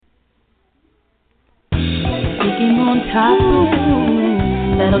team on top with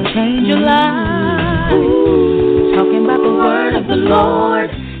you that'll change your life. Talking about the word of the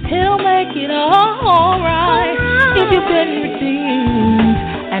Lord, He'll make it all right. If you've been redeemed,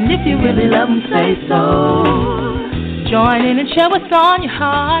 and if you really love Him, say so. Join in and share what's on your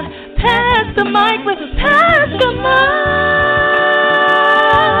heart. Pass the mic with Pastor Mike.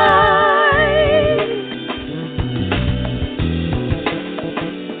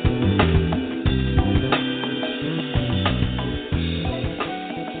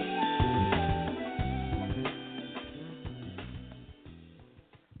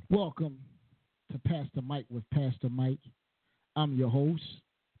 Welcome to Pastor Mike with Pastor Mike. I'm your host,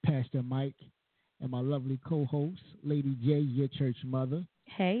 Pastor Mike, and my lovely co-host, Lady J, your church mother.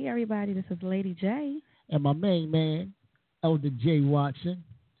 Hey, everybody, this is Lady J. And my main man, Elder J. Watson.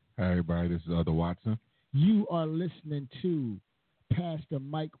 Hi, everybody, this is Elder Watson. You are listening to Pastor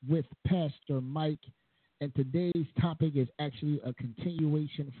Mike with Pastor Mike, and today's topic is actually a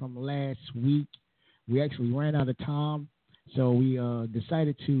continuation from last week. We actually ran out of time, so we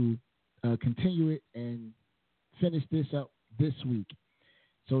decided to continue it and finish this up this week.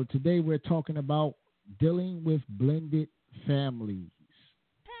 So today we're talking about dealing with blended families.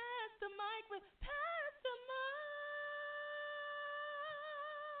 Pastor Mike with Pastor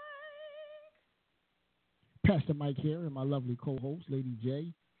Mike. Pastor Mike here and my lovely co-host, Lady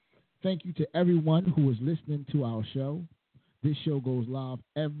J. Thank you to everyone who is listening to our show. This show goes live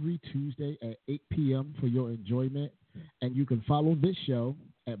every Tuesday at 8 p.m. for your enjoyment. And you can follow this show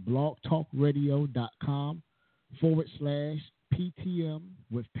at blogtalkradio.com/PTM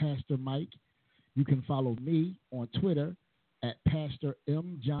with Pastor Mike. You can follow me on Twitter at Pastor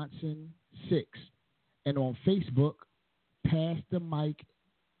M. Johnson 6 and on Facebook, Pastor Mike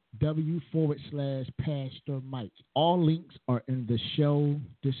W/Pastor Mike. All links are in the show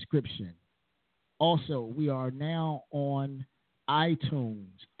description. Also, we are now on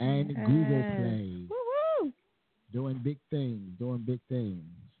iTunes and Google Play. Woo-hoo. Doing big things.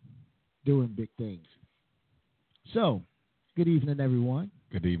 So, good evening, everyone.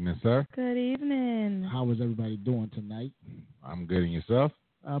 Good evening, sir. Good evening. How is everybody doing tonight? I'm good, and yourself?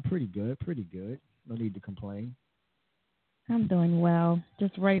 Pretty good. No need to complain. I'm doing well.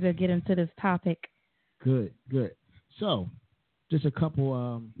 Just ready to get into this topic. Good. So, just a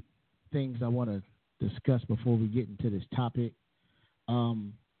couple things I want to discuss before we get into this topic.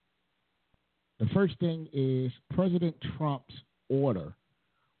 The first thing is President Trump's order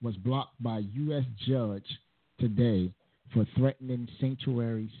was blocked by U.S. judge today for threatening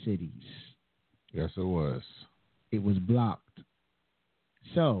sanctuary cities. Yes, it was. It was blocked.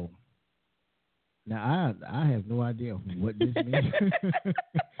 So, now I have no idea what this means.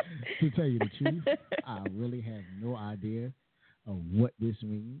 To tell you the truth, I really have no idea of what this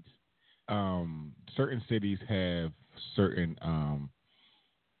means. Certain cities have certain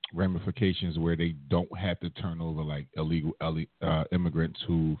ramifications where they don't have to turn over like illegal immigrants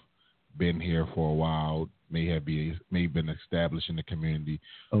who've been here for a while, may have been established in the community.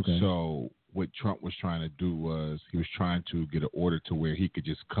 Okay. So what Trump was trying to do was he was trying to get an order to where he could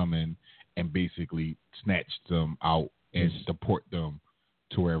just come in and basically snatch them out and deport them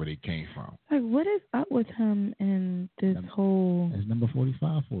to wherever they came from. Like, what is up with him and this whole... That's number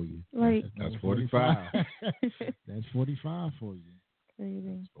 45 for you. Like, that's 45. That's 45 for you.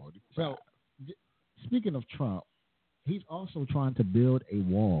 Crazy. So, speaking of Trump, he's also trying to build a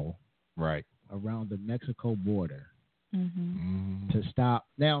wall right around the Mexico border to stop.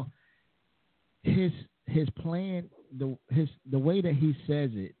 Now, his plan, the way that he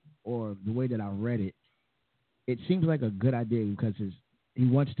says it, or the way that I read it, it seems like a good idea because he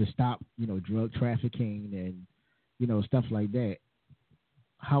wants to stop, drug trafficking and, stuff like that.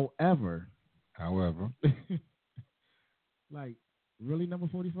 However, like, really, number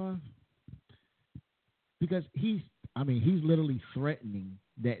 45? Because he's literally threatening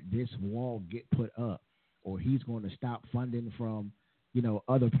that this wall get put up, or he's going to stop funding from,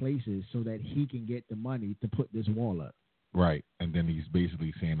 other places so that he can get the money to put this wall up. Right. And then he's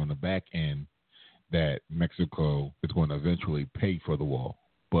basically saying on the back end that Mexico is going to eventually pay for the wall.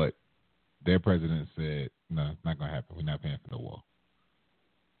 But their president said, no, it's not going to happen. We're not paying for the wall.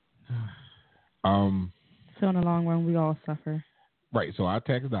 So in the long run, we all suffer. Right. So our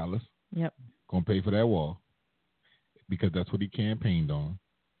tax dollars going to pay for that wall because that's what he campaigned on.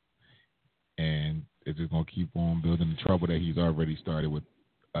 And it's just going to keep on building the trouble that he's already started with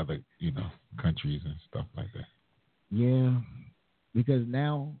other, countries and stuff like that. Yeah, because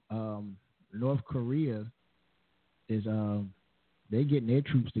now North Korea is they're getting their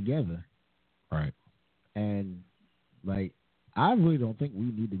troops together. Right. And, like, I really don't think we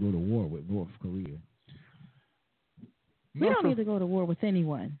need to go to war with North Korea. We don't need to go to war with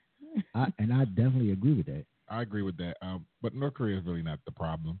anyone. And I definitely agree with that. I agree with that. But North Korea is really not the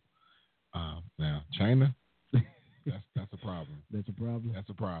problem. Now, China, that's a problem. That's a problem. That's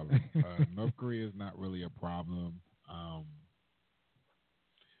a problem. North Korea is not really a problem.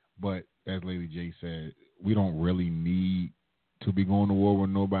 But as Lady J said, we don't really need to be going to war with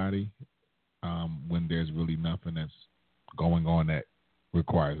nobody when there's really nothing that's going on that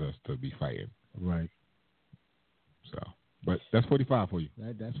requires us to be fighting. Right. So, but that's 45 for you.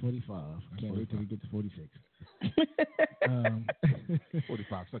 That's 45. Can't wait till we get to 46.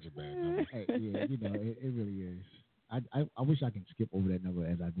 45 such a bad number. Hey, yeah, it really is. I wish I can skip over that number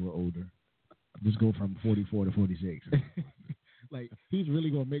as I grow older. Just go from 44 to 46. Like, he's really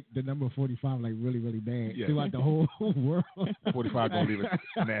going to make the number 45 like really, really bad throughout the whole world. 45 going to leave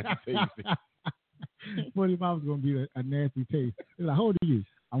a nasty taste. 45 is going to be a nasty taste. He's like, how old are you?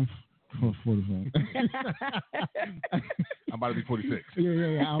 I'm 45. I'm about to be 46.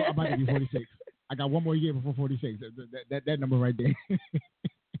 Yeah. I'm about to be 46. I got one more year before 46. That number right there.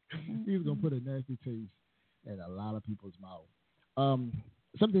 He's going to put a nasty taste in a lot of people's mouth.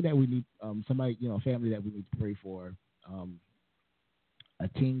 Something that we need, somebody, family that we need to pray for. A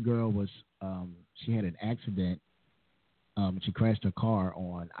teen girl was, she had an accident. She crashed her car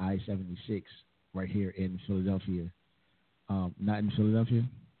on I-76 right here in Philadelphia. Not in Philadelphia?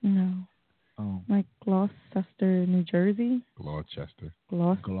 No. Oh. Like Gloucester, New Jersey? Gloucester.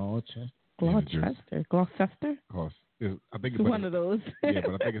 Gloucester. I think it's one of those. Yeah,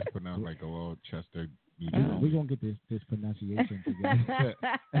 but I think it's pronounced like Gloucester. We're going to get this pronunciation together.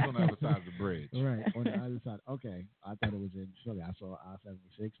 It's on the other side of the bridge. Right, on the other side. Okay. I thought it was in Philly. I saw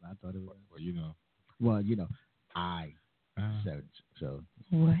I-76, and I thought it was... Well, I-76. So...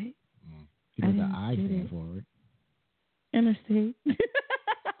 What? You know the I stand for it. Interstate.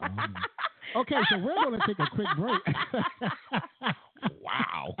 Okay, so we're going to take a quick break.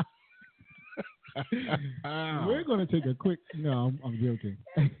 Wow. We're going to take a quick... No, I'm joking.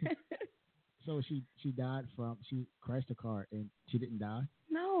 So she died she crashed a car and she didn't die?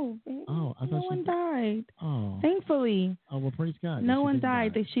 No. Oh, I thought no one died. Oh. Thankfully. Oh, well, praise God. No one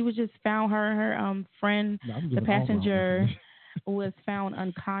died. She was just found, her and her friend, the passenger, was found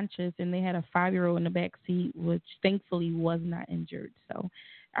unconscious, and they had a 5-year-old in the back seat, which thankfully was not injured. So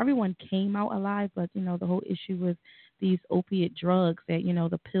everyone came out alive, but, the whole issue with these opiate drugs that,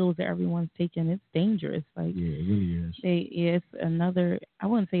 the pills that everyone's taking, it's dangerous. Like, yeah, it really is. It's another, I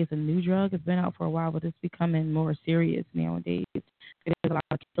wouldn't say it's a new drug. It's been out for a while, but it's becoming more serious nowadays. There's a lot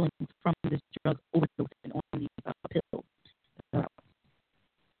of killings from this drug overdosing on these pills. All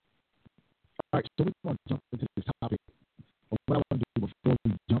right, so we're going to jump into this topic. What I want to do before we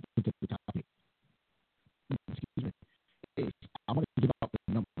jump into the topic, is I want to give out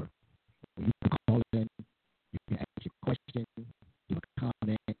the number. You can call in, you can ask your question, give a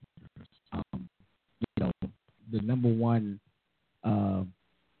comment. The number one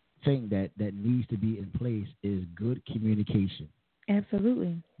thing that needs to be in place is good communication.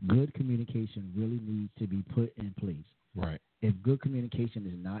 Absolutely. Good communication really needs to be put in place. Right. If good communication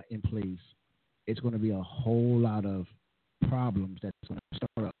is not in place, it's going to be a whole lot of problems that's going to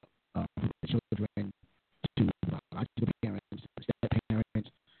start up from the children to parents, step parents.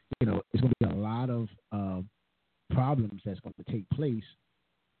 It's going to be a lot of problems that's going to take place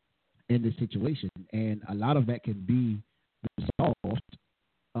in this situation, and a lot of that can be resolved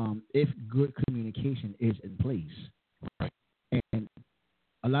if good communication is in place. Right. And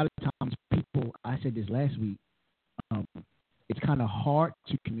a lot of times people, I said this last week, it's kind of hard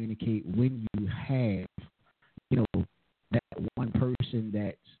to communicate when you have, that one person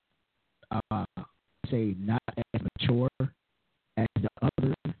that's, say, not as mature as the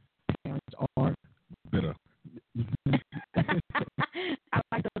other parents are. Bitter. I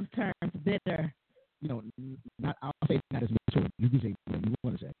like those terms, bitter. I'll say not as mature. You can say what you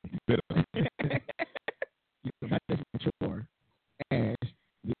want to say. Bitter. Not as mature as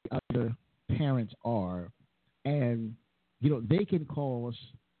the other parents are, and they can cause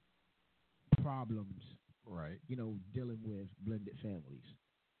problems. Right. Dealing with blended families.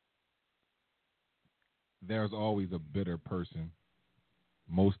 There's always a bitter person,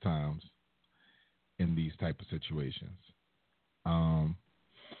 most times, in these type of situations.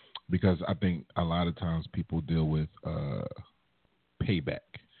 Because I think a lot of times people deal with payback.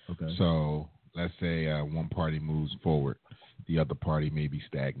 Okay. So let's say one party moves forward, the other party may be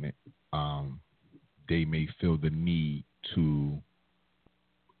stagnant. They may feel the need to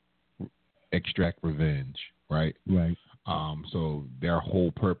extract revenge, right? Right. So their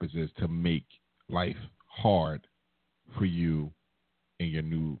whole purpose is to make life hard for you and your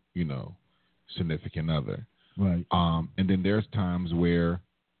new, significant other. Right. And then there's times where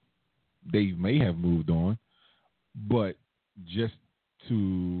they may have moved on, but just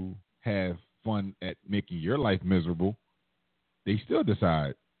to have fun at making your life miserable, they still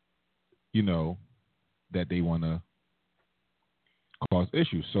decide, that they want to cause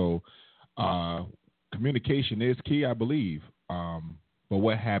issues. So communication is key, I believe. But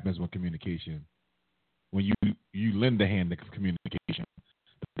what happens when you lend a hand to communication,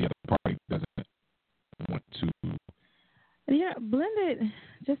 the other party doesn't want to? Yeah, blended,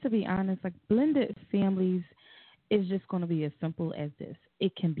 just to be honest, like blended families is just going to be as simple as this.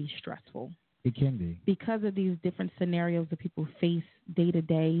 It can be stressful. It can be. Because of these different scenarios that people face day to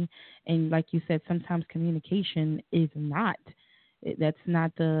day. And like you said, sometimes communication is that's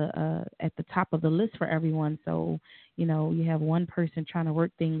not at the top of the list for everyone. So, you have one person trying to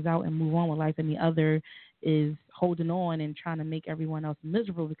work things out and move on with life, and the other is holding on and trying to make everyone else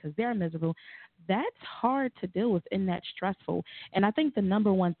miserable because they're miserable. That's hard to deal with, and that's stressful. And I think the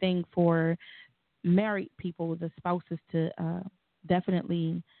number one thing for married people, the spouses, to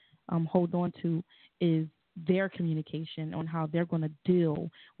definitely hold on to is their communication on how they're going to deal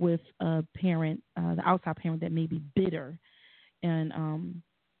with a parent, the outside parent that may be bitter, and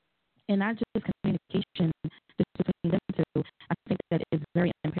not just communication just between them two. I think that it's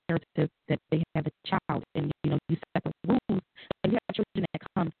very imperative that they have a child, and you set the rules. And you have children that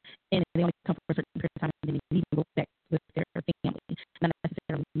come in and they only come for a certain period of time, and then they leave and go back with their family, not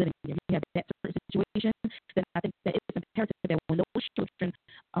necessarily living there. If you have that certain situation, then I think that it's imperative that when those children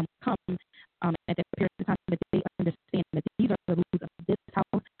come at that period of time, that they understand that these are the rules of this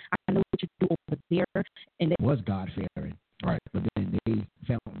house. I know what you do over there, and that was God fearing, right? But then they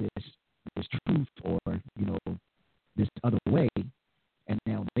found this truth, or this other way, and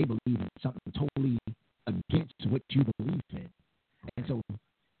now they believe in something totally against what you believe in. And so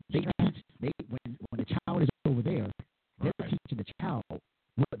when the child is over there, they're teaching the child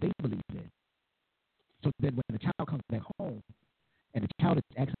what they believe in. So then when the child comes back home and the child is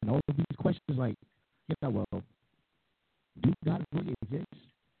asking all of these questions like, well, do God really exist?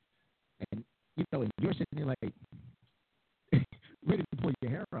 And and you're sitting there like ready to pull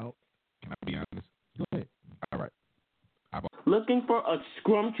your hair out. Can I be honest? Go ahead. All right. Looking for a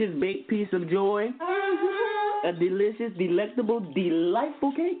scrumptious baked piece of joy? A delicious, delectable,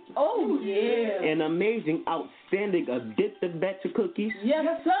 delightful cake? Oh, yeah. An amazing, outstanding, addictive batch of cookies? Yes,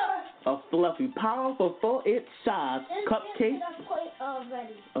 sir. A fluffy, powerful, for its size cupcake?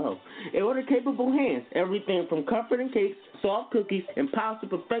 Already. Oh. Order capable hands. Everything from comforting cakes, soft cookies, and piles to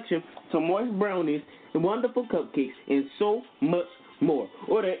perfection to moist brownies and wonderful cupcakes and so much more.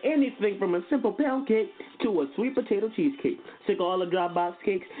 Order anything from a simple pound cake to a sweet potato cheesecake. Sick of all the dry box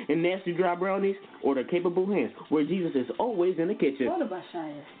cakes and nasty dry brownies? Order capable hands, where Jesus is always in the kitchen.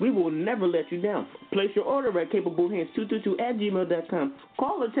 We will never let you down. Place your order at capablehands222@gmail.com.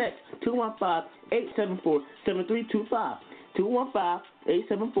 Call or text 215-874-7325.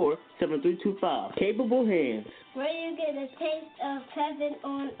 215-874-7325. Capable Hands. Where you get a taste of heaven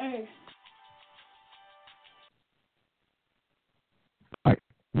on earth. All right,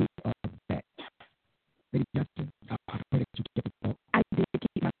 we are back. Lady Johnson, I pray that you kept it up. I did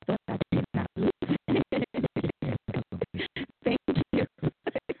keep my stuff. I did not lose. Thank you.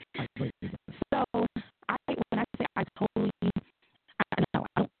 So, when I say I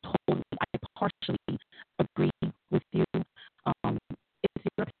partially agree with you. It's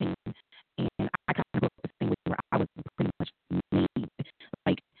your opinion, and I kind of go through this thing where I was pretty much made,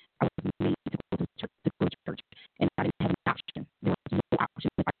 like I was made to go to church, and I didn't have an option. There was no option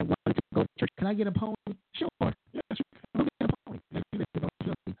if I wanted to go to church. Can I get a pony? Sure. Yeah, sure. I'll get a pony. What do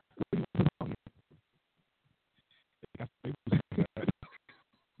you want a pony?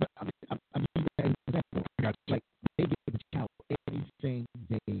 But I mean, that example. Like they give the child anything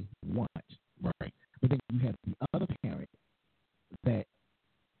they want. Right. But then you have the other parent that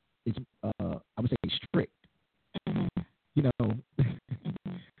is, I would say, strict. Mm-hmm.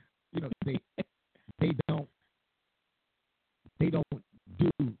 They don't do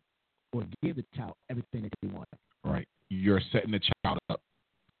or give the child everything that they want. Right. You're setting the child up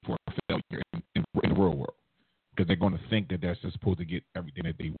for failure in the real world, because they're going to think that they're supposed to get everything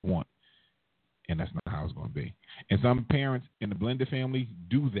that they want, and that's not how it's going to be. And some parents in the blended family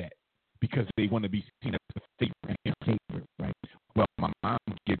do that because they want to be seen as the favorite, right? Well, my mom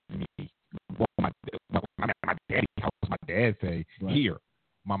gives me, my daddy house, my dad say, right, here.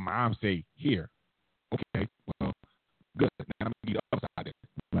 My mom say, here. Okay, well, good. Now I'm going to be the other side of it,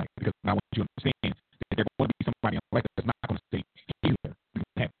 right? Because I want you to understand that there's going to be somebody in life that's not going to say, here, you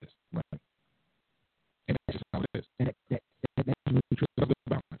have this, right? And that's just how it is. And that's really true. That's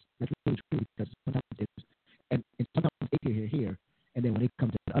really true, because sometimes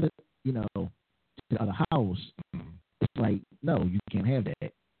house, it's like, no, you can't have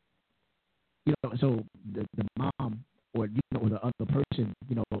that. You know, so the mom or or the other person,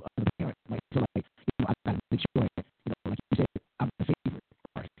 other parent might feel like, I got to make sure, like you said, I'm the favorite.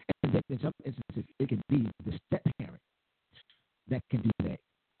 Right. And in some instances, it can be the step parent that can do that.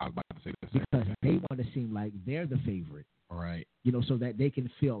 I was about to say this because they want to seem like they're the favorite. Right. So that they can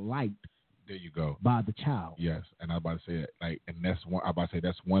feel liked. There you go. By the child. Yes, and I was about to say that, and that's one. I was about to say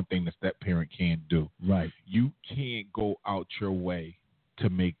that's one thing the step parent can't do. Right. You can't go out your way to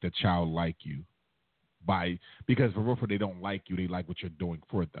make the child like you, because for real, they don't like you. They like what you're doing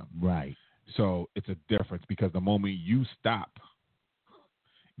for them. Right. So it's a difference because the moment you stop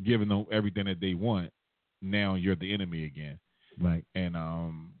giving them everything that they want, now you're the enemy again. Right. And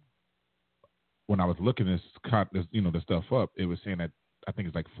when I was looking this the stuff up, it was saying that I think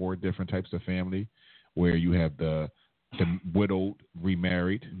it's like 4 different types of family, where you have the widowed,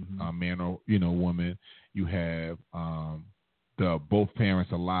 remarried man or woman. You have the both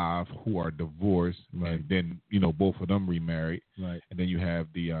parents alive who are divorced, right. and then both of them remarried, right. And then you have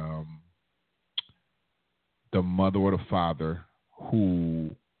the mother or the father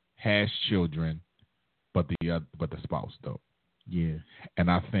who has children, but the spouse don't. Yeah. And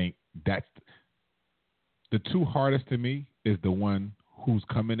I think that's the 2 hardest to me is the one who's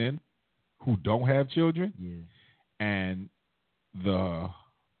coming in, who don't have children, and the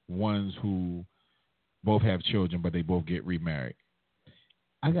ones who both have children, but they both get remarried.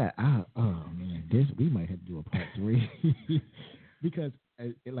 Oh man, we might have to do a part 3 because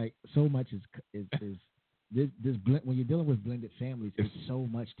so much is this when you're dealing with blended families, it's so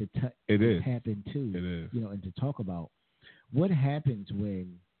much to tap into. It is. And to talk about what happens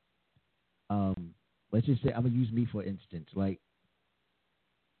when, let's just say, I'm gonna use me for instance,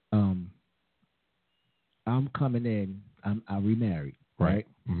 I'm coming in, I remarried, right?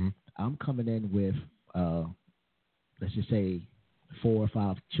 Mm-hmm. I'm coming in with, let's just say, 4 or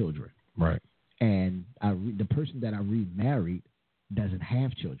 5 children, right? And the person that I remarried doesn't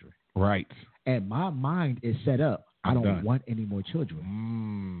have children, right? And my mind is set up. I don't want any more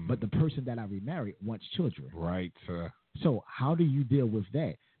children, but the person that I remarried wants children, right? So how do you deal with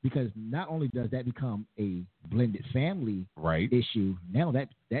that? Because not only does that become a blended family issue, now that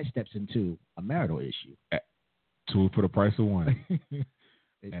steps into a marital issue. 2 for the price of 1.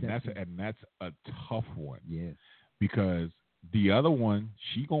 and that's a tough one. Yeah. Because the other one,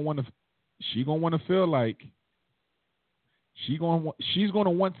 she's gonna want to feel like she's gonna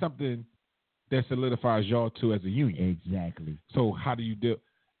want something that solidifies y'all 2 as a union. Exactly. So how do you deal?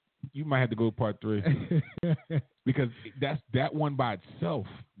 You might have to go part 3 because that one by itself.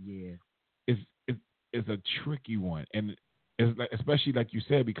 Yeah. Is a tricky one, and it's especially like you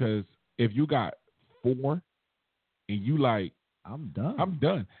said, because if you got 4 and you like, I'm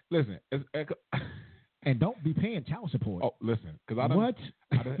done. Listen, and don't be paying child support. Oh, listen, because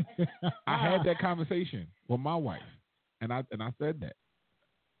I had that conversation with my wife, and I said that.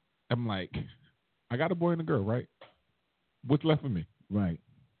 I'm like, I got a boy and a girl, right? What's left for me? Right.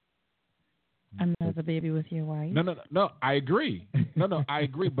 Another baby with your wife? No. I agree. No, I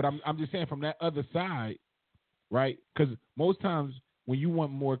agree. But I'm just saying from that other side, right? Because most times when you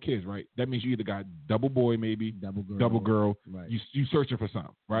want more kids, right, that means you either got double boy, maybe double girl. Right. You searching for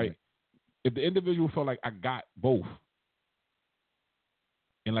something, right? If the individual felt like I got both,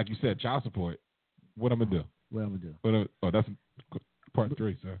 and like you said, child support, what I'm gonna do? What I'm gonna do? That's part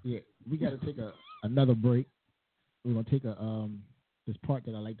 3, sir. Yeah, we got to take another break. We're gonna take this part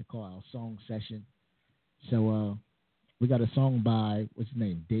that I like to call our song session. So we got a song by, what's his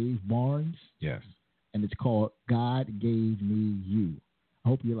name, Dave Barnes. Yes. And it's called God Gave Me You. I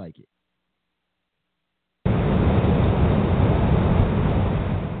hope you like it.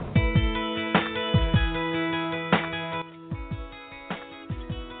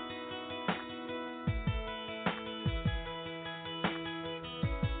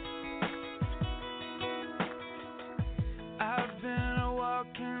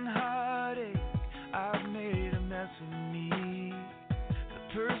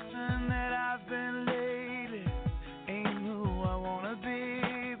 Person that I've been lately ain't who I wanna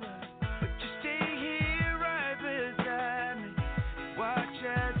be, but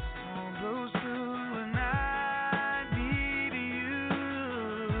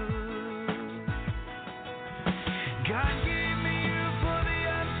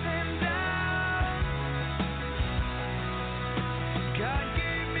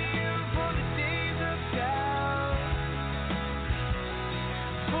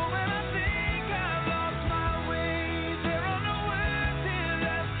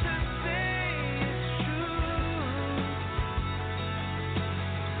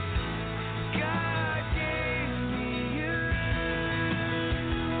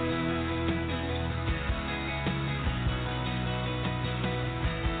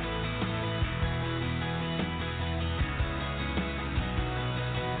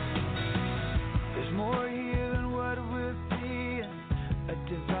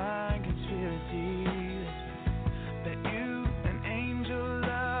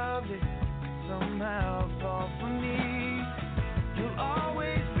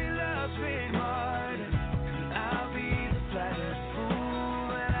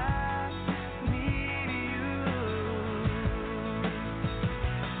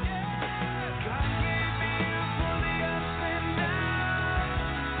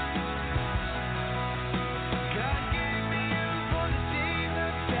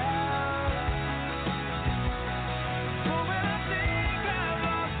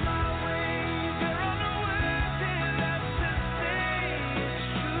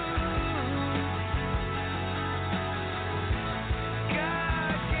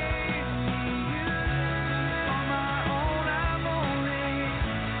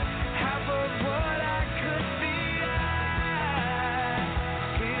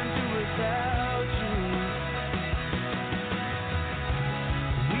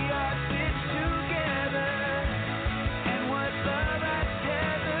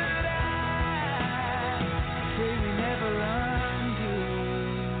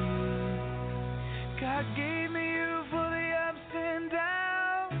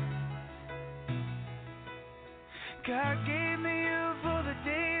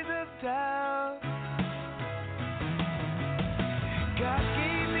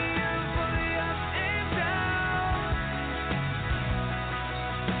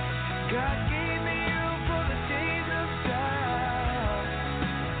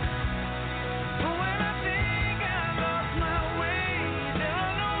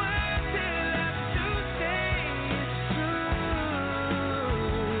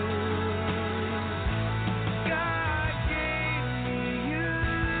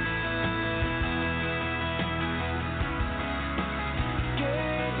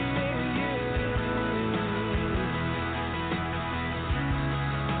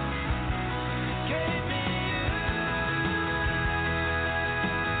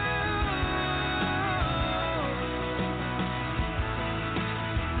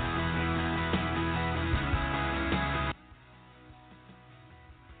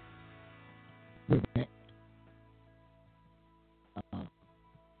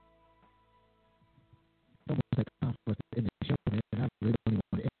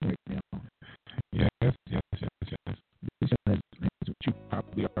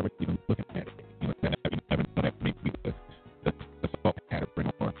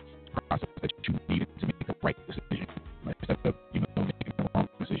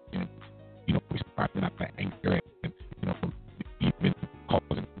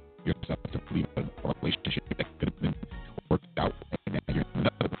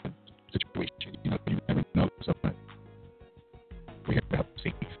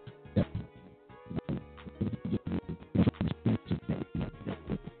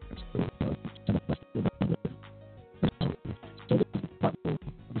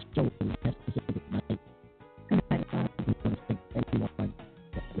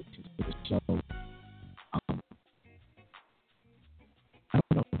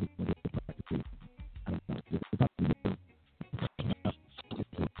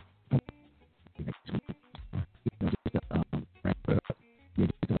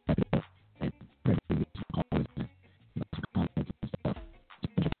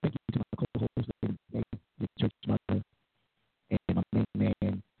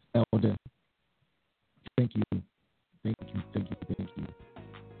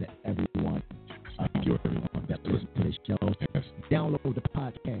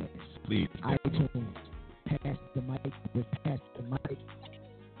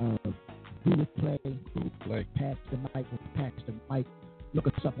Google Play. Pastor Mike with Pastor Mike. Look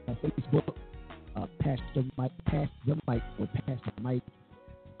us up on Facebook. Pastor Mike with Pastor Mike.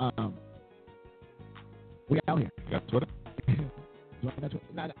 We out here. You got Twitter?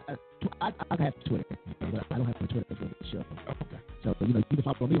 I have Twitter, but I don't have a Twitter for the show. Okay. So, you can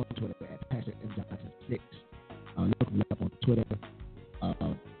follow me on Twitter at Pastor M. Johnson 6. Look me up on Twitter.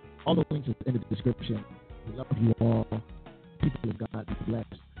 All the links are in the description. We love you all. People of God, be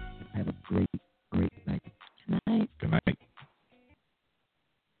blessed. Have a great, great night. Good night. Good night.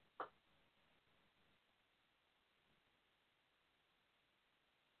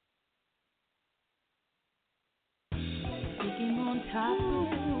 Speaking on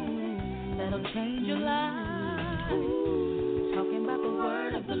topics that'll change your life. Talking about the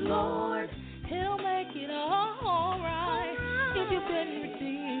word of the Lord. He'll make it all right. If you've been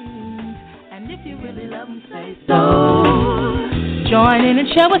redeemed, and if you really love him, say so. Join in and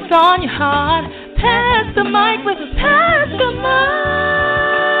share what's on your heart. Pass the mic with a pastor.